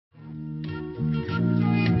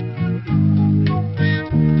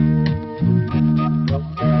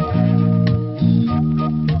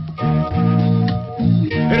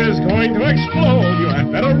explode. You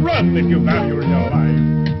had better run if you value your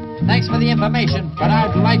life. Thanks for the information, but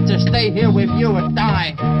I'd like to stay here with you and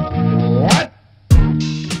die. What?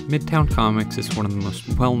 Midtown Comics is one of the most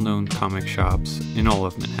well-known comic shops in all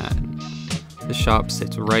of Manhattan. The shop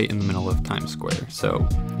sits right in the middle of Times Square, so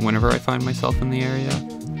whenever I find myself in the area,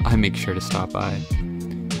 I make sure to stop by.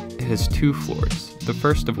 It has 2 floors, the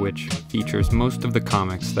first of which features most of the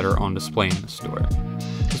comics that are on display in the store,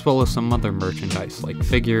 as well as some other merchandise like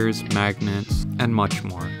figures, magnets, and much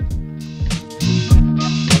more.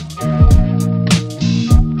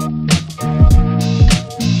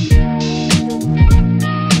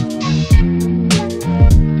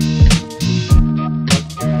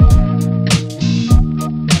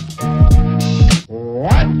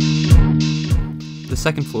 The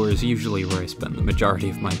second floor is usually where I spend the majority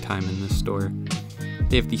of my time in this store.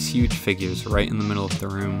 They have these huge figures right in the middle of the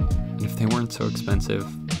room, and if they weren't so expensive,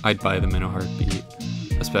 I'd buy them in a heartbeat,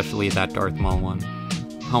 especially that Darth Maul one.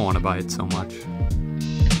 I want to buy it so much.